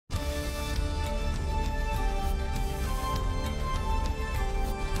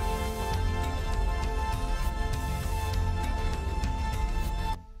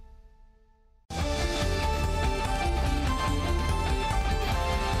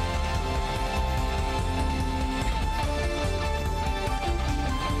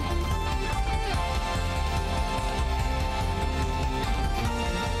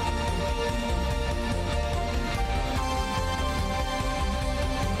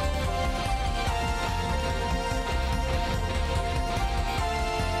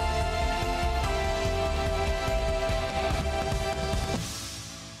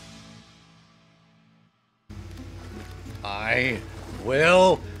I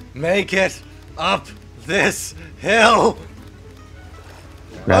will make it up this hill.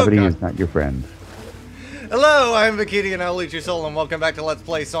 Gravity is not your friend. Hello, I'm Bikini and I'll lead your soul, and welcome back to Let's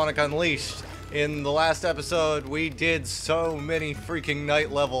Play Sonic Unleashed. In the last episode, we did so many freaking night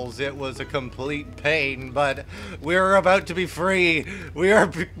levels, it was a complete pain, but we're about to be free. We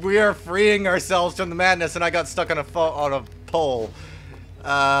are freeing ourselves from the madness, and I got stuck on a pole.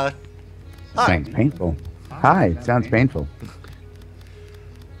 Hi. Sounds painful. Hi, it sounds painful.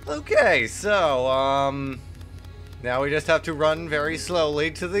 Okay, so, now we just have to run very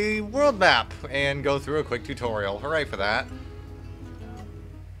slowly to the world map and go through a quick tutorial. Hooray for that.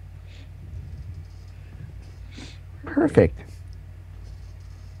 Perfect.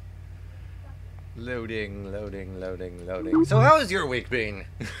 Loading, loading, loading, loading. So how has your week been?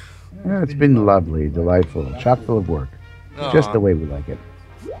 Yeah, it's been lovely, delightful, chock full of work. Just the way we like it.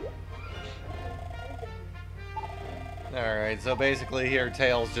 Alright, so basically here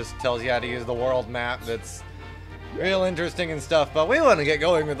Tails just tells you how to use the world map. That's real interesting and stuff, but we want to get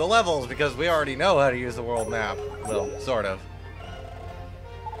going with the levels because we already know how to use the world map. Well, sort of.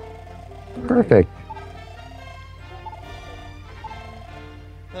 Perfect.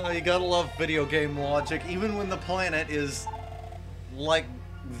 Oh, you gotta love video game logic. Even when the planet is like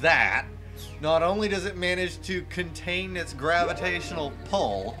that, not only does it manage to contain its gravitational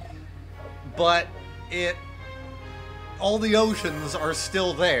pull, but all the oceans are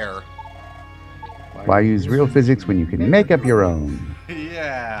still there. Why use real physics when you can make up your own?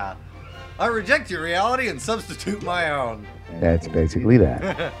 Yeah. I reject your reality and substitute my own. That's basically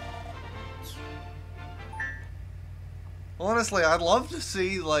that. Honestly, I'd love to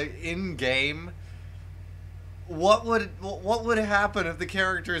see, like, in-game, what would happen if the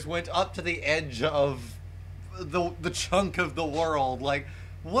characters went up to the edge of the chunk of the world? Like,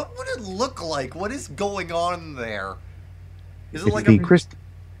 what would it look like? What is going on there? Is it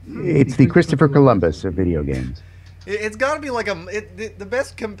it's the Christopher Columbus of video games. It's got to be like the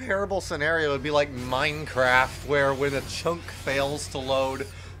best comparable scenario would be like Minecraft, where when a chunk fails to load,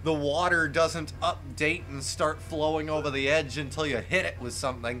 the water doesn't update and start flowing over the edge until you hit it with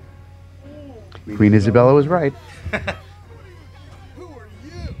something. Queen Isabella was right. Who are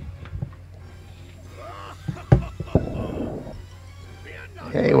you?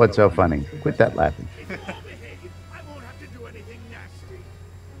 Hey, what's so funny? Quit that laughing. I won't have to do anything nasty.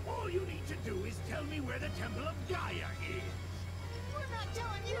 All you need to do is tell me where the Temple of Gaia is. We're not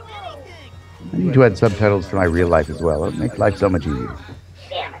telling you anything. I need to add subtitles to my real life as well. It makes life so much easier.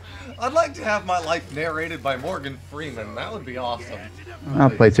 I'd like to have my life narrated by Morgan Freeman. That would be awesome.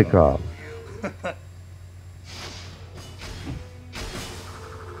 I'll place a call.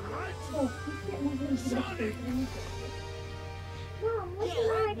 Sonic!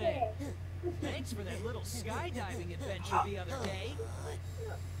 Thanks for that little skydiving adventure the other day.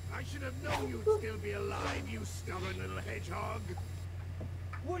 I should have known you'd still be alive, you stubborn little hedgehog.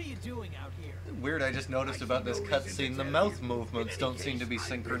 What are you doing out here? Weird, I just noticed about this cutscene, the mouth movements don't seem to be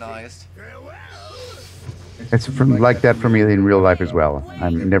synchronized. Farewell! It's like that for me in real life as well.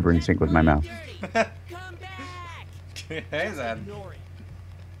 I'm never in sync with my mouth. Come back! Hey, then. Ignore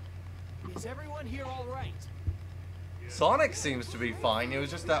it. Is everyone here all right? Sonic seems to be fine. It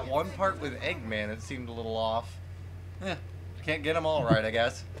was just that one part with Eggman that seemed a little off. Can't get them all right, I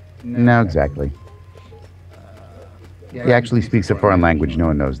guess. No, exactly. He actually speaks a foreign language. No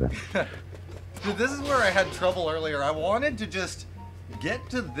one knows that. Dude, this is where I had trouble earlier. I wanted to just get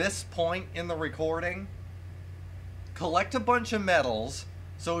to this point in the recording, collect a bunch of medals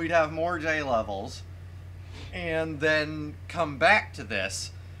so we'd have more J levels, and then come back to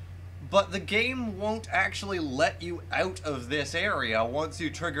this. But the game won't actually let you out of this area once you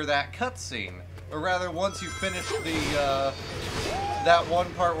trigger that cutscene. Or rather, once you finish the, that one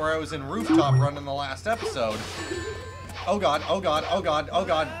part where I was in Rooftop Run in the last episode. Oh god, oh god, oh god, oh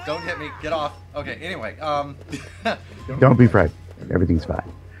god, don't hit me, get off. Okay, anyway, Don't be frightened. Everything's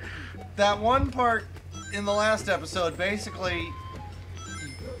fine. that one part in the last episode, basically,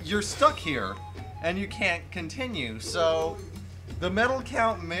 you're stuck here, and you can't continue, so the medal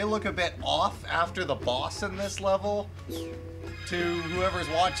count may look a bit off after the boss in this level to whoever's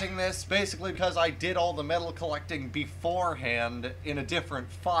watching this, basically because I did all the medal collecting beforehand in a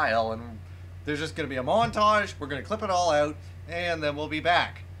different file, and there's just going to be a montage, we're going to clip it all out, and then we'll be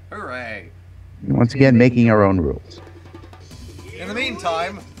back. Hooray! Once again, making our own rules. In the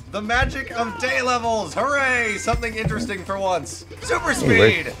meantime, the magic of day levels! Hooray! Something interesting for once. Super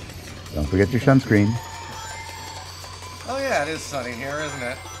speed! Hey, don't forget your sunscreen. Oh yeah, it is sunny here, isn't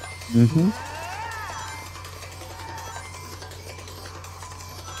it? Mm-hmm.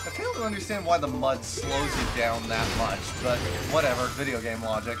 I feel also understand why the mud slows you down that much, but whatever, video game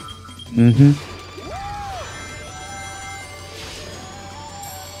logic. Mm-hmm.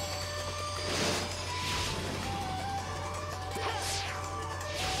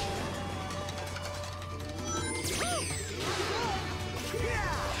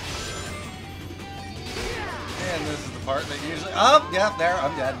 And this is the part that usually... Oh, yeah, there,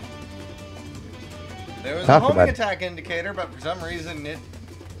 I'm dead. There was a homing attack indicator, but for some reason it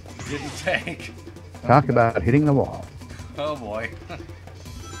didn't take. Talk about hitting the wall. Oh boy. Maybe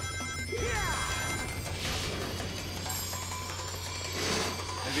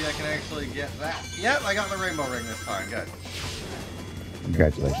I can actually get that. Yep, I got the rainbow ring this time. Good.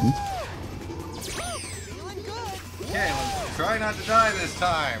 Congratulations. Feeling good. Okay, let's try not to die this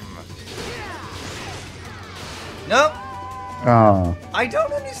time. Nope. Oh, I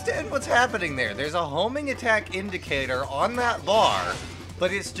don't understand what's happening there. There's a homing attack indicator on that bar,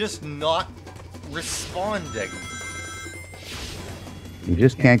 but it's just not responding. you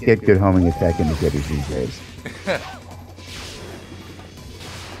just can't get good homing attack indicators these days.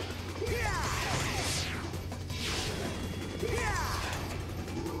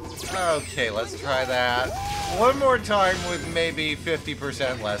 Okay, let's try that one more time with maybe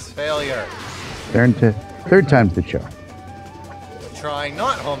 50% less failure. Third time's the charm. Trying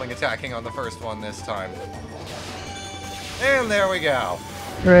not homing attacking on the first one this time. And there we go.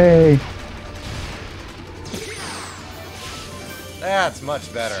 Hooray! That's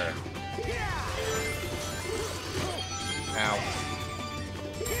much better. Ow.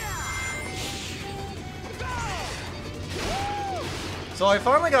 So I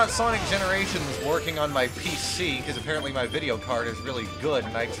finally got Sonic Generations working on my PC, because apparently my video card is really good,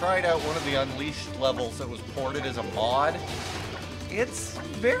 and I tried out one of the Unleashed levels that was ported as a mod. It's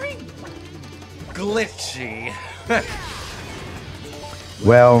very glitchy.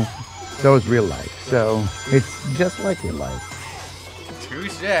 Well, so is real life. So it's just like real life.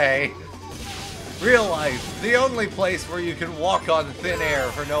 Touché. Real life, the only place where you can walk on thin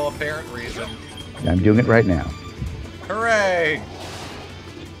air for no apparent reason. I'm doing it right now. Hooray!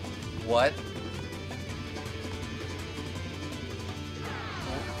 What?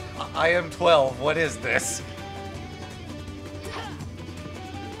 I am 12. What is this?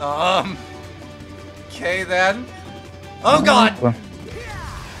 Okay then. Oh god! Well,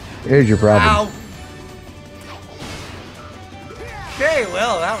 here's your problem. Ow! Okay,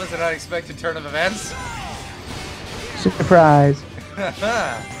 well, that was an unexpected turn of events. Surprise!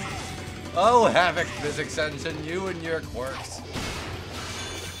 Oh, Havoc Physics Engine, you and your quirks.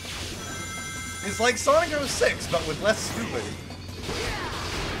 It's like Sonic 06, but with less stupid.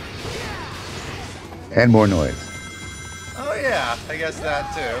 And more noise. Oh yeah, I guess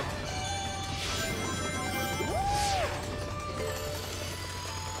that too.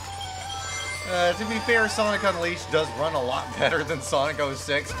 To be fair, Sonic Unleashed does run a lot better than Sonic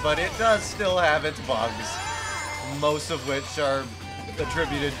 06, but it does still have its bugs. Most of which are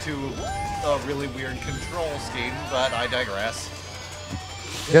attributed to a really weird control scheme, but I digress.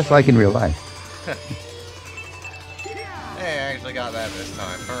 Just like in real life. Hey, I actually got that this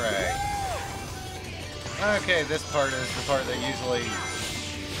time. Hooray. Okay, this part is the part that usually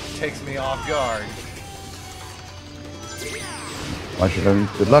takes me off guard. Watch it.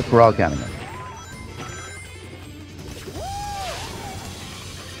 Good luck. We're all counting on it.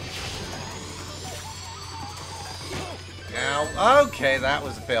 Now, okay, that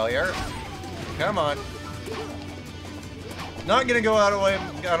was a failure. Come on. Not gonna go out of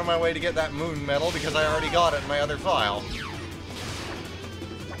my way to get that moon medal because I already got it in my other file.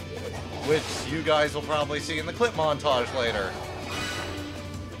 Which you guys will probably see in the clip montage later.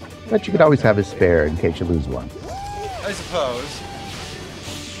 But you could always have a spare in case you lose one. I suppose.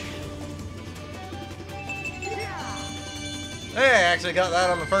 Hey, I actually got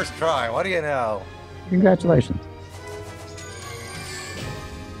that on the first try. What do you know? Congratulations.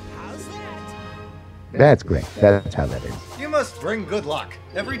 How's that? That's great. That's how that is. You must bring good luck.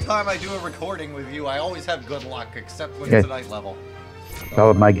 Every time I do a recording with you, I always have good luck, except when it's a night level. It's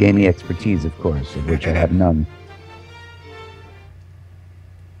all of my gaming expertise, of course, of which I have none.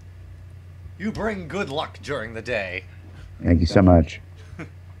 You bring good luck during the day. Thank you so much.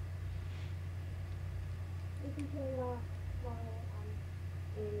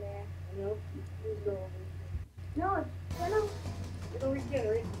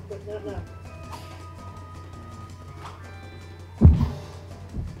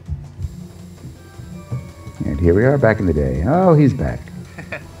 And here we are back in the day. Oh, he's back.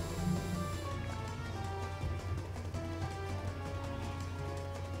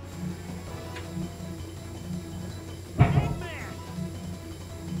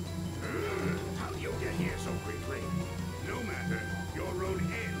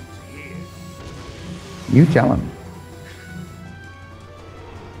 You tell him.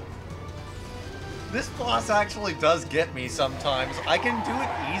 This boss actually does get me sometimes. I can do it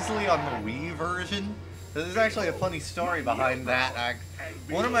easily on the Wii version. There's actually a funny story behind that.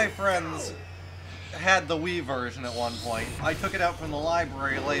 One of my friends had the Wii version at one point. I took it out from the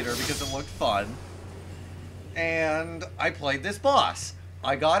library later because it looked fun. And I played this boss.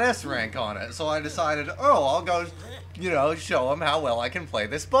 I got S rank on it, so I decided, oh, I'll go, show him how well I can play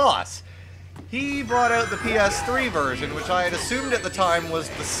this boss. He brought out the PS3 version, which I had assumed at the time was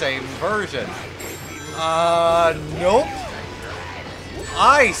the same version. Nope.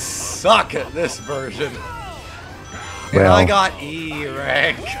 I suck at this version. And Well, I got E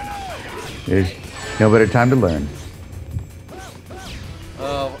rank. there's no better time to learn.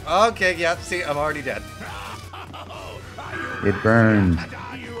 Oh, okay, yeah, see, I'm already dead. It burns.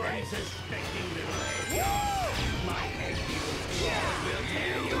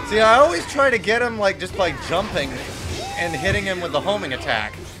 See, I always try to get him, like, just by jumping and hitting him with the homing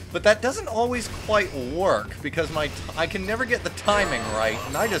attack. But that doesn't always quite work, because I can never get the timing right,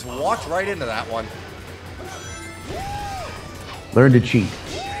 and I just walked right into that one. Learn to cheat.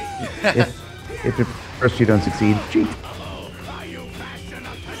 if at first you don't succeed, cheat.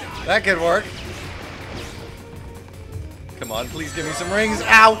 That could work. Come on, please give me some rings.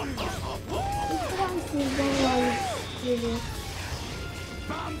 Ow!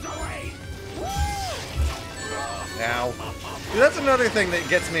 Ow. See, that's another thing that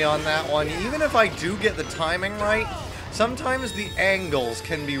gets me on that one. Even if I do get the timing right, sometimes the angles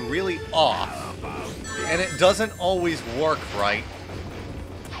can be really off. And it doesn't always work right.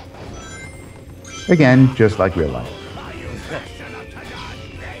 Again, just like real life.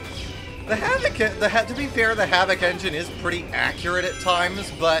 The Havoc, to be fair, the Havoc engine is pretty accurate at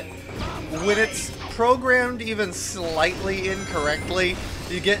times, but when it's programmed even slightly incorrectly,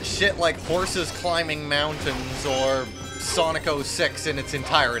 you get shit like horses climbing mountains or Sonic 06 in its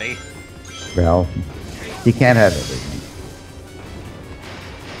entirety. Well, you can't have everything.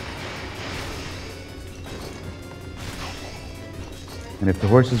 And if the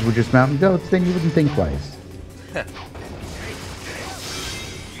horses were just mountain goats, then you wouldn't think twice.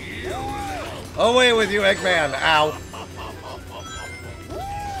 Away with you, Eggman! Ow!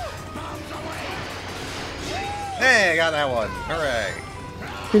 Hey, I got that one. Hooray.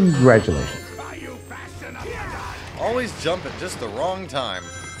 Congratulations. Always jump at just the wrong time.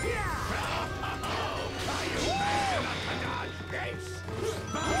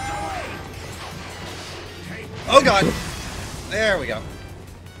 Oh god! There we go.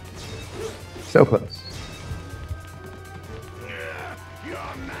 So close. Your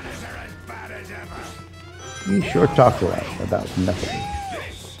manners are as bad as ever. You sure talk to us about nothing.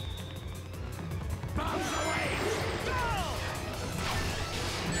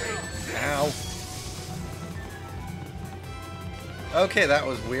 Ow. Okay, that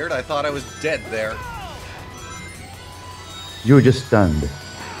was weird. I thought I was dead there. You were just stunned.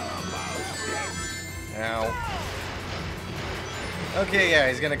 Ow. Okay, yeah,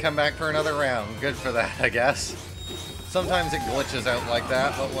 he's gonna come back for another round. Good for that, I guess. Sometimes it glitches out like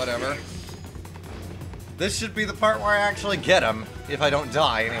that, but whatever. This should be the part where I actually get him, if I don't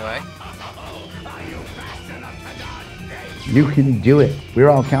die, anyway. You can do it. We're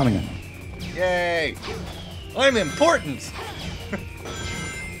all counting on you. Yay! I'm important!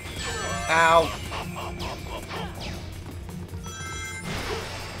 Ow.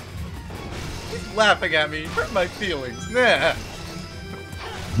 He's laughing at me. Hurt my feelings. Nah.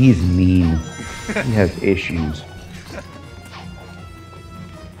 He's mean. He has issues.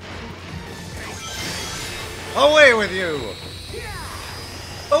 Away with you!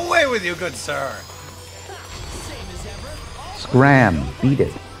 Away with you, good sir! Scram. Beat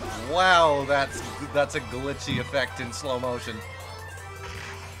it. Wow, that's a glitchy effect in slow motion.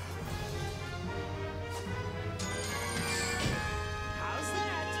 How's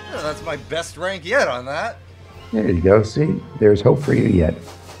that? Yeah, that's my best rank yet on that. There you go. See? There's hope for you yet.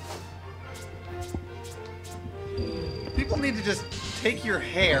 People need to just take your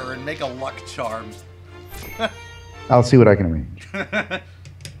hair and make a luck charm. I'll see what I can arrange.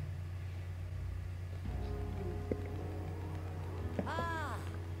 Ah.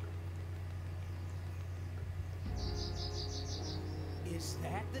 Is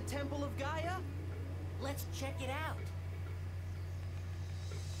that the Temple of Gaia? Let's check it out.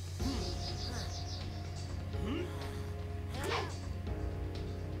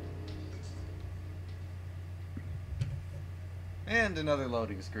 And another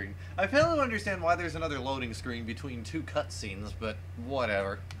loading screen. I fail to understand why there's another loading screen between two cutscenes, but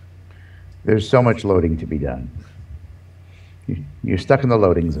whatever. There's so much loading to be done. You're stuck in the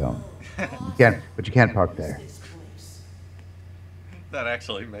loading zone. But you can't park there. This place. That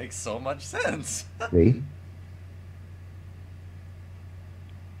actually makes so much sense. See?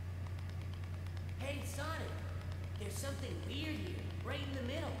 Hey, Sonic. There's something weird here, right in the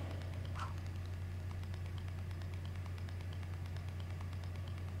middle.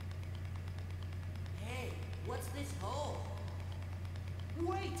 Hey, what's this hole?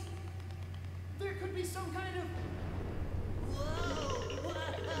 Wait! There could be some kind of... Whoa!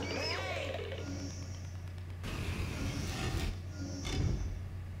 Hey!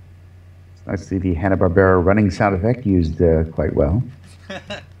 It's nice to see the Hanna-Barbera running sound effect used quite well.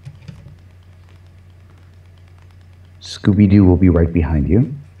 Scooby-Doo will be right behind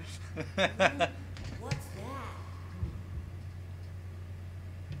you. What's that?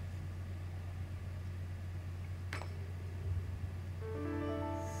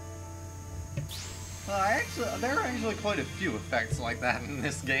 There are actually quite a few effects like that in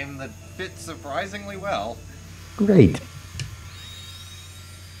this game that fit surprisingly well. Great.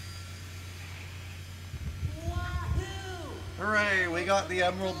 Wahoo! Hooray, we got the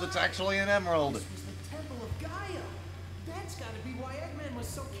emerald that's actually an emerald. This was the Temple of Gaia. That's gotta be why Eggman was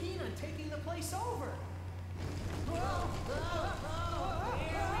so keen on taking the place over. Here we go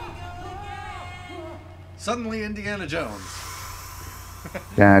again! Suddenly Indiana Jones.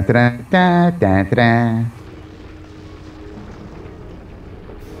 Da da da da da.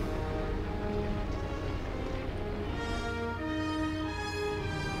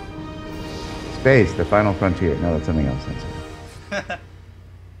 Space, the final frontier. No, that's something else. That's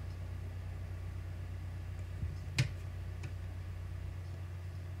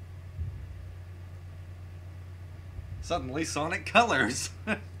Suddenly Sonic Colors.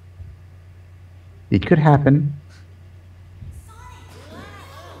 It could happen.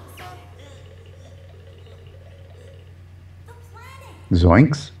 The planet!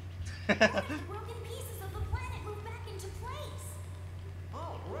 Zoinks. The broken pieces of the planet move back into place.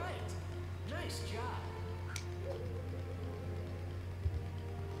 All right. Nice job.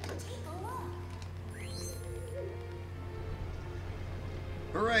 Take a look.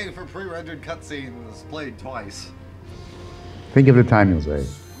 Hooray for pre-rendered cutscenes played twice. Think of the time you'll save.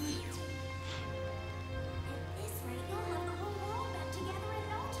 Sweet. At this rate, you'll have the whole world back together in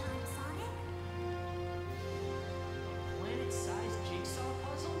no time, Sonic. Planet-sized jigsaw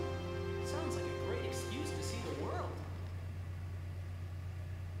puzzle? Sounds like a great excuse to see the world.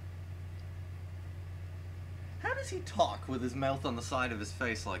 How does he talk with his mouth on the side of his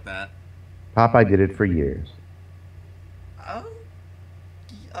face like that? Popeye did it for years. Oh,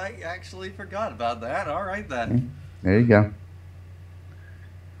 I actually forgot about that. All right then. There you go.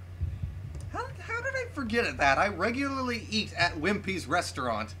 How did I forget at that? I regularly eat at Wimpy's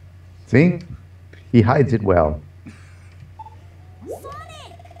restaurant. See? He hides it well.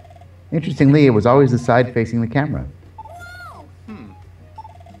 Sonic! Interestingly, it was always the side facing the camera. Whoa!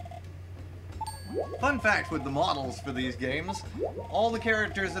 Fun fact with the models for these games, all the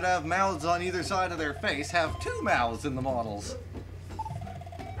characters that have mouths on either side of their face have two mouths in the models.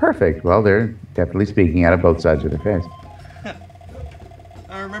 Perfect. Well, they're definitely speaking out of both sides of their face.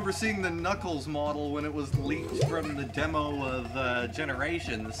 I remember seeing the Knuckles model when it was leaked from the demo of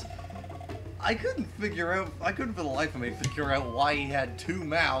Generations. I couldn't for the life of me figure out why he had two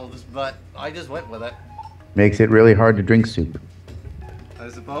mouths, but I just went with it. Makes it really hard to drink soup. I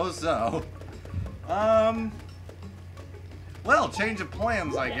suppose so. Well, change of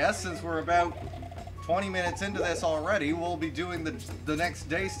plans, I guess, since we're about 20 minutes into this already. We'll be doing the next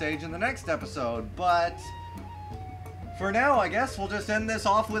day stage in the next episode, but for now, I guess we'll just end this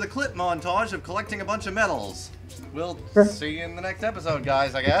off with a clip montage of collecting a bunch of medals. We'll see you in the next episode,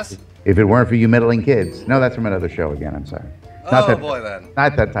 guys, I guess. If it weren't for you meddling kids. No, that's from another show again, I'm sorry. Oh, boy, then.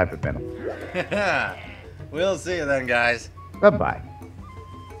 Not that type of meddle. We'll see you then, guys. Bye-bye.